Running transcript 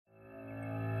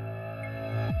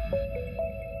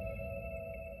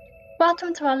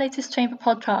Welcome to our latest Chamber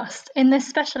podcast. In this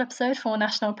special episode for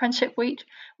National Apprenticeship Week,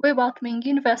 we're welcoming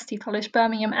University College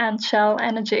Birmingham and Shell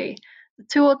Energy. The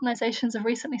two organisations have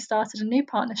recently started a new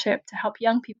partnership to help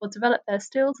young people develop their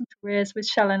skills and careers with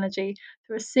Shell Energy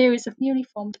through a series of newly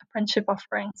formed apprenticeship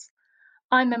offerings.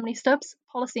 I'm Emily Stubbs,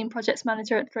 Policy and Projects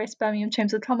Manager at Grace Birmingham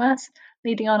Chambers of Commerce,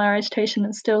 leading on our education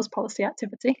and skills policy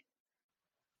activity.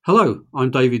 Hello, I'm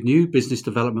David New, Business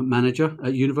Development Manager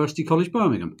at University College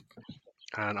Birmingham.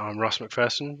 And I'm Ross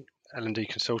McPherson, L&D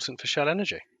Consultant for Shell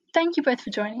Energy. Thank you both for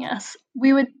joining us.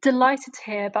 We were delighted to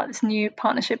hear about this new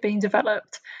partnership being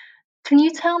developed. Can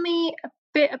you tell me a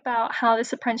bit about how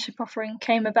this apprenticeship offering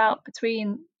came about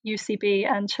between UCB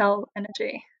and Shell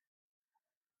Energy?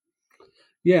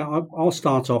 Yeah, I'll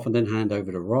start off and then hand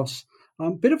over to Ross.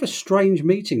 Bit of a strange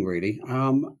meeting, really.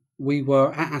 We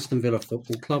were at Aston Villa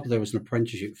Football Club. There was an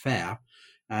apprenticeship fair.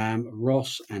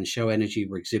 Ross and Shell Energy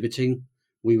were exhibiting.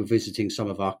 We were visiting some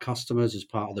of our customers as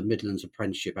part of the Midlands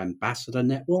Apprenticeship Ambassador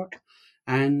Network.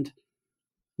 And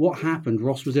what happened,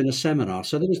 Ross was in a seminar,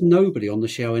 so there was nobody on the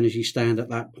Shell Energy stand at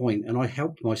that point, and I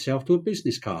helped myself to a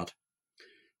business card.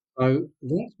 So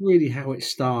that's really how it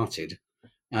started.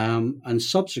 And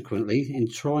subsequently, in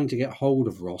trying to get hold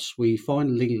of Ross, we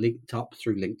finally linked up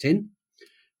through LinkedIn,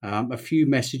 a few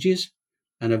messages,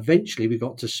 and eventually we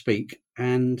got to speak.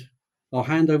 And I'll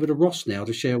hand over to Ross now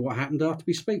to share what happened after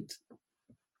we speak.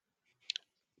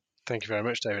 Thank you very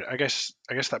much, David. I guess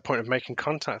that point of making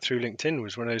contact through LinkedIn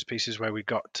was one of those pieces where we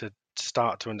got to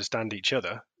start to understand each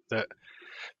other, that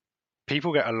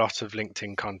people get a lot of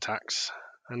LinkedIn contacts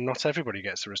and not everybody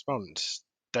gets a response.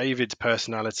 David's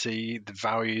personality, the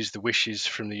values, the wishes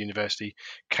from the university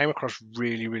came across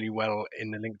really, really well in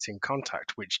the LinkedIn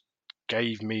contact, which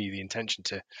gave me the intention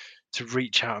to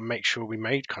reach out and make sure we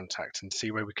made contact and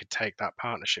see where we could take that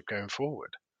partnership going forward.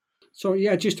 So,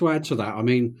 yeah, just to add to that, I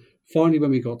mean, finally,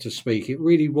 when we got to speak, it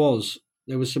really was,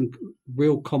 there was some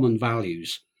real common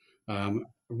values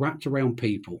wrapped around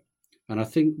people. And I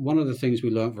think one of the things we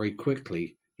learned very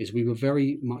quickly is we were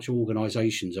very much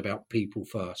organisations about people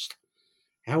first.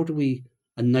 How do we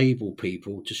enable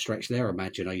people to stretch their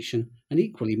imagination and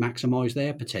equally maximise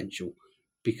their potential?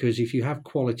 Because if you have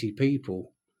quality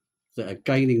people that are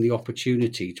gaining the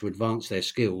opportunity to advance their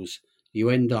skills, you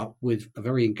end up with a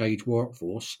very engaged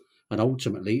workforce and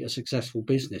ultimately a successful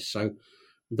business. So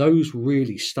those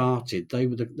really started, they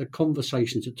were the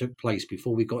conversations that took place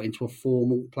before we got into a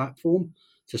formal platform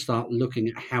to start looking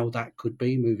at how that could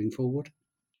be moving forward.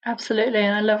 Absolutely,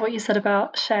 and I love what you said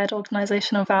about shared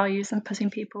organisational values and putting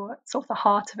people at sort of the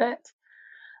heart of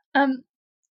it.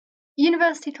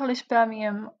 University College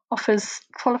Birmingham offers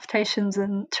qualifications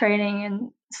and training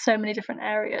in so many different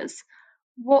areas.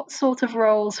 What sort of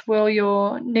roles will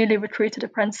your newly recruited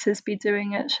apprentices be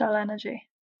doing at Shell Energy?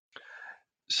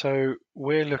 So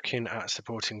we're looking at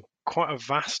supporting quite a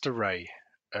vast array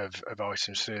of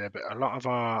items through there, but a lot of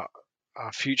our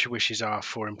future wishes are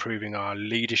for improving our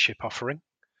leadership offering,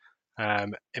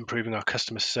 improving our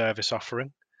customer service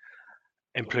offering,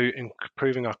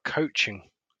 improving our coaching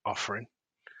offering.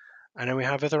 And then we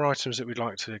have other items that we'd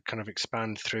like to kind of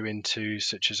expand through into,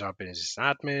 such as our business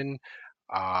admin,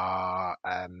 our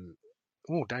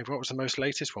Dave, what was the most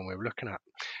latest one we were looking at?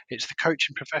 It's the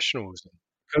coaching professionals.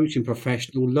 Coaching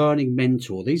professional, learning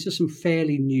mentor. These are some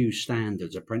fairly new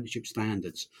standards, apprenticeship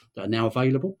standards that are now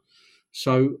available.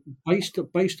 So based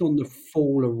on the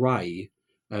full array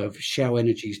of Shell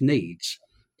Energy's needs,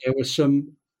 there were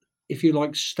some, if you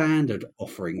like, standard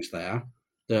offerings there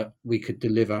that we could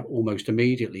deliver almost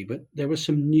immediately. But there were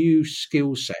some new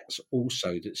skill sets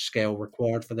also that Scale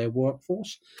required for their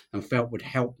workforce and felt would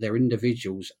help their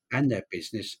individuals and their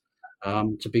business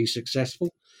to be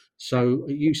successful. So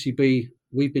at UCB,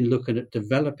 we've been looking at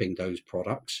developing those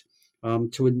products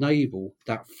to enable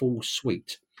that full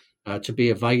suite to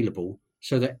be available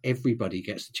so that everybody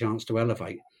gets the chance to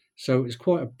elevate. So it's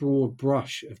quite a broad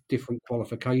brush of different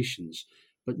qualifications,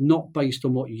 but not based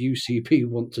on what UCB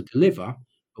want to deliver,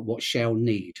 but what Shell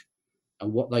need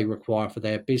and what they require for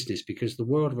their business, because the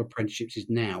world of apprenticeships is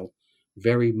now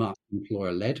very much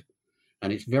employer-led,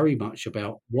 and it's very much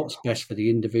about what's best for the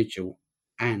individual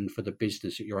and for the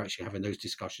business that you're actually having those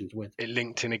discussions with. It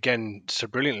linked in again so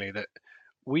brilliantly that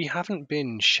we haven't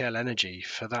been Shell Energy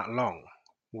for that long.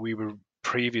 We were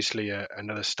previously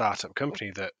another startup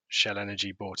company that Shell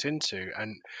Energy bought into,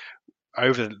 and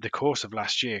over the course of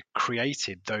last year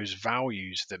created those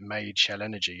values that made Shell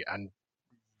Energy and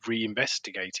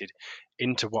reinvestigated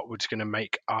into what was going to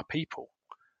make our people.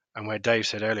 And where Dave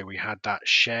said earlier we had that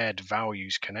shared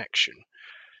values connection,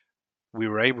 we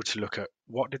were able to look at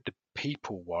what did the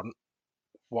people want,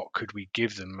 what could we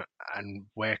give them and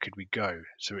where could we go.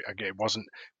 So again, it wasn't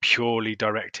purely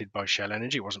directed by Shell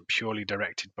Energy, it wasn't purely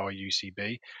directed by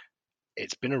UCB.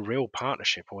 It's been a real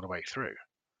partnership all the way through.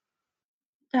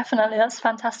 Definitely, that's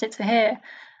fantastic to hear.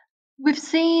 We've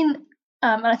seen,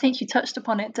 and I think you touched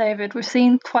upon it, David, we've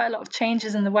seen quite a lot of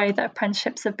changes in the way that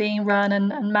apprenticeships are being run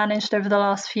and managed over the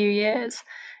last few years.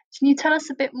 Can you tell us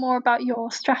a bit more about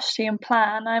your strategy and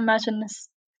plan? I imagine this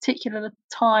particular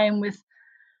time with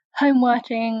home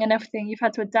working and everything, you've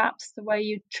had to adapt to the way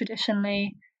you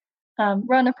traditionally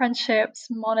run apprenticeships,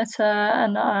 monitor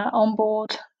and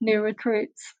onboard new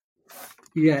recruits.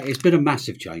 Yeah, it's been a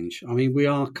massive change. I mean, we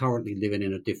are currently living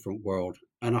in a different world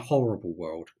and a horrible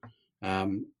world.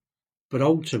 But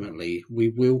ultimately, we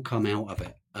will come out of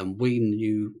it. And we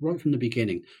knew right from the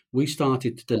beginning, we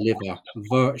started to deliver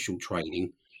virtual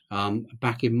training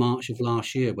back in March of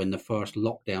last year when the first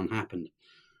lockdown happened.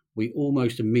 We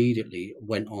almost immediately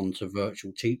went on to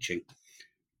virtual teaching.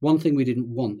 One thing we didn't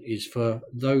want is for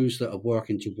those that are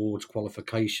working towards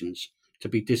qualifications to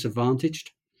be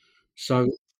disadvantaged. So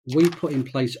we put in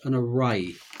place an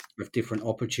array of different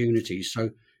opportunities.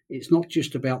 So it's not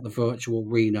just about the virtual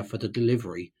arena for the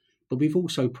delivery, but we've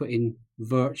also put in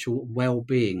virtual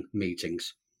well-being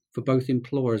meetings for both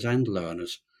employers and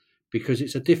learners because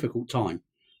it's a difficult time.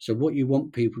 So what you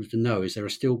want people to know is there are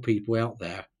still people out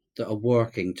there that are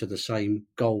working to the same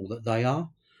goal that they are.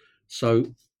 So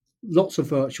lots of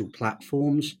virtual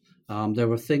platforms. There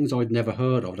were things I'd never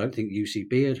heard of. I don't think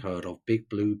UCB had heard of Big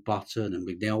Blue Button, and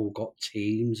we've now all got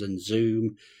Teams and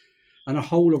Zoom and a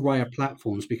whole array of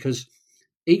platforms because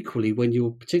equally, when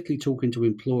you're particularly talking to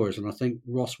employers, and I think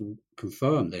Ross will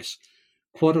confirm this,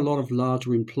 quite a lot of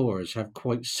larger employers have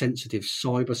quite sensitive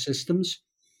cyber systems.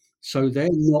 So they're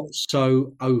not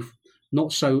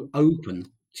so open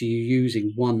to you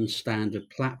using one standard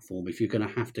platform if you're going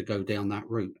to have to go down that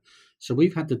route. So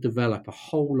we've had to develop a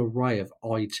whole array of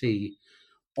IT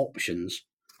options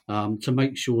to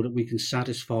make sure that we can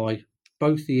satisfy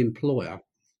both the employer,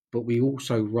 but we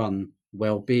also run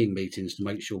well-being meetings to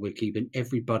make sure we're keeping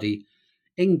everybody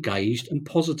engaged and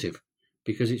positive,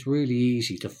 because it's really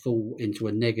easy to fall into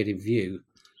a negative view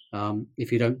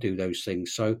if you don't do those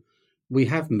things. So we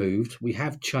have moved, we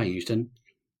have changed, and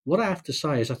what I have to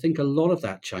say is I think a lot of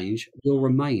that change will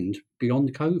remain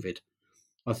beyond COVID.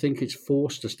 I think it's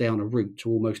forced us down a route to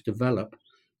almost develop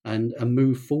and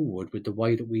move forward with the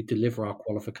way that we deliver our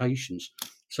qualifications.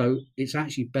 So it's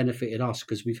actually benefited us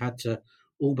because we've had to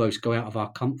almost go out of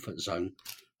our comfort zone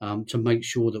to make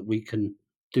sure that we can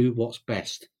do what's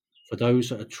best for those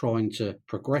that are trying to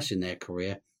progress in their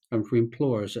career and for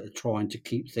employers that are trying to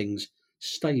keep things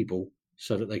stable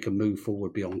so that they can move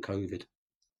forward beyond COVID.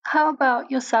 How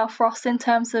about yourself, Ross, in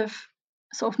terms of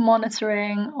sort of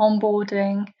monitoring,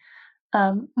 onboarding,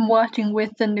 working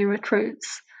with the new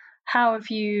recruits? How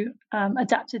have you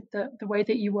adapted the way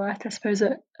that you work, I suppose,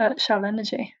 at Shell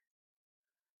Energy?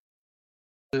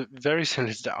 Very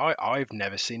similar to that. I've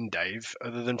never seen Dave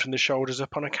other than from the shoulders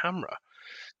up on a camera.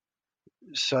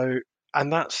 So,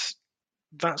 and that's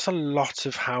a lot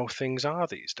of how things are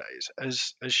these days.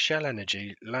 As Shell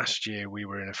Energy, last year we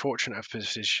were in a fortunate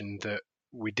position that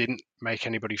we didn't make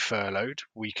anybody furloughed.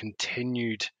 We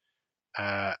continued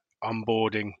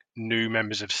onboarding new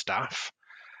members of staff,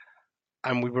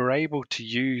 and we were able to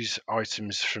use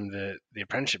items from the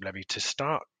apprenticeship levy to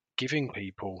start giving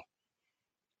people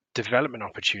development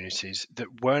opportunities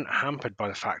that weren't hampered by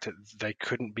the fact that they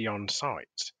couldn't be on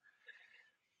site.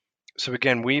 So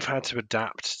again, we've had to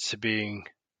adapt to being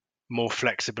more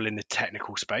flexible in the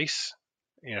technical space.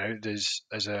 You know, there's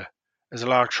as a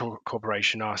large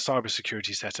corporation, our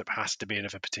cybersecurity setup has to be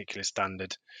of a particular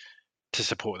standard to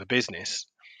support the business,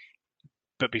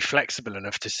 but be flexible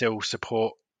enough to still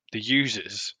support the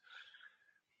users.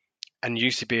 And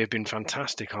UCB have been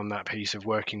fantastic on that piece of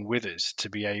working with us to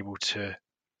be able to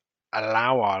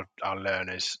allow our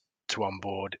learners to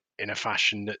onboard in a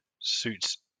fashion that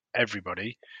suits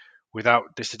everybody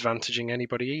without disadvantaging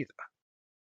anybody either.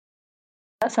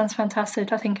 That sounds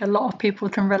fantastic. I think a lot of people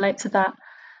can relate to that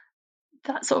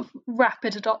sort of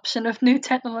rapid adoption of new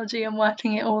technology and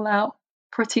working it all out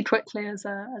pretty quickly as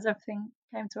everything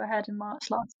came to a head in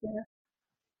March last year.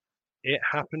 It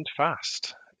happened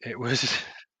fast. It was,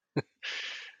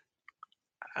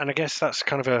 and I guess that's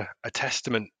kind of a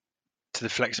testament to the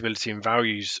flexibility and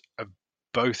values of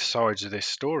both sides of this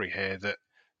story here, that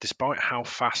despite how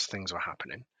fast things were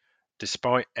happening,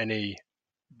 despite any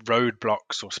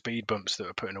roadblocks or speed bumps that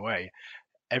were put in the way,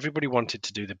 everybody wanted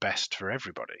to do the best for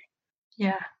everybody.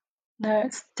 Yeah, no,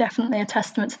 it's definitely a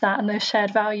testament to that and those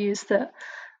shared values that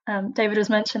David was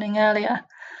mentioning earlier.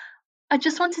 I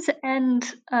just wanted to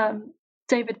end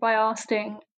David, by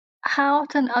asking, how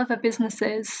can other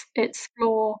businesses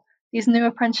explore these new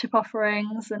apprenticeship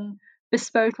offerings and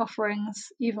bespoke offerings,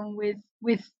 even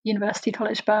with University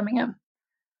College Birmingham?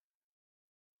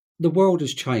 The world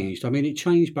has changed. I mean, it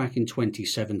changed back in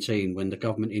 2017 when the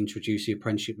government introduced the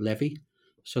apprenticeship levy.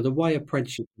 So the way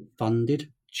apprenticeship is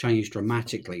funded changed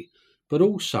dramatically. But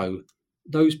also,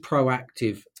 those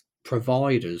proactive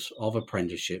providers of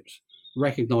apprenticeships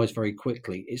recognise very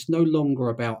quickly it's no longer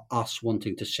about us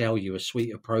wanting to sell you a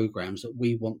suite of programs that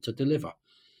we want to deliver.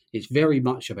 It's very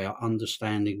much about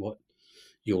understanding what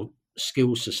your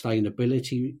skill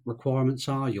sustainability requirements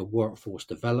are, your workforce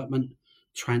development,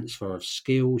 transfer of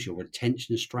skills, your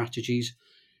retention strategies.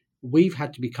 We've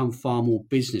had to become far more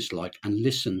businesslike and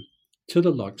listen to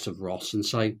the likes of Ross and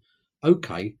say,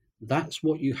 okay, that's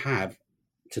what you have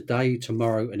today,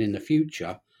 tomorrow, and in the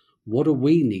future. What do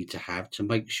we need to have to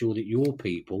make sure that your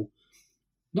people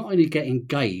not only get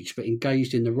engaged, but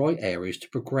engaged in the right areas to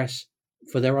progress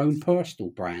for their own personal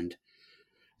brand?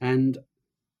 And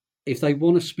if they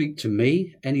want to speak to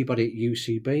me, anybody at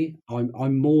UCB,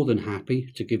 I'm more than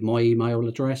happy to give my email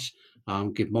address,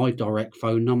 give my direct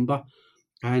phone number,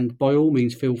 and by all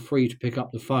means, feel free to pick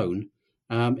up the phone,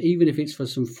 even if it's for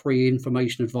some free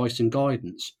information, advice, and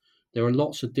guidance. There are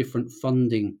lots of different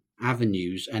funding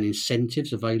avenues and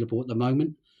incentives available at the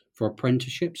moment for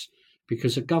apprenticeships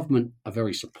because the government are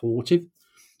very supportive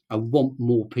and want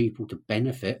more people to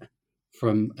benefit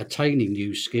from attaining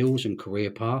new skills and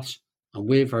career paths. And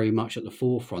we're very much at the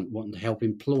forefront wanting to help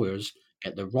employers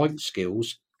get the right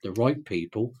skills, the right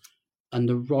people, and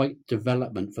the right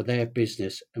development for their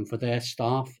business and for their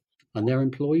staff and their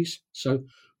employees. So,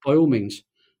 by all means,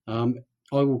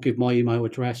 I will give my email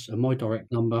address and my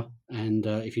direct number. And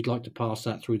if you'd like to pass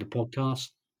that through the podcast,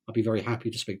 I'd be very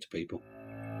happy to speak to people.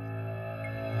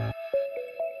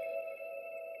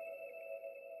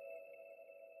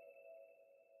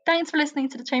 Thanks for listening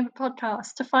to the Chamber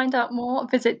Podcast. To find out more,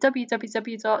 visit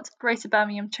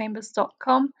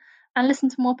www.greaterbirminghamchambers.com and listen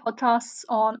to more podcasts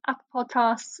on Apple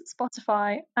Podcasts,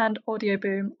 Spotify, and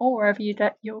Audioboom, or wherever you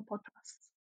get your podcasts.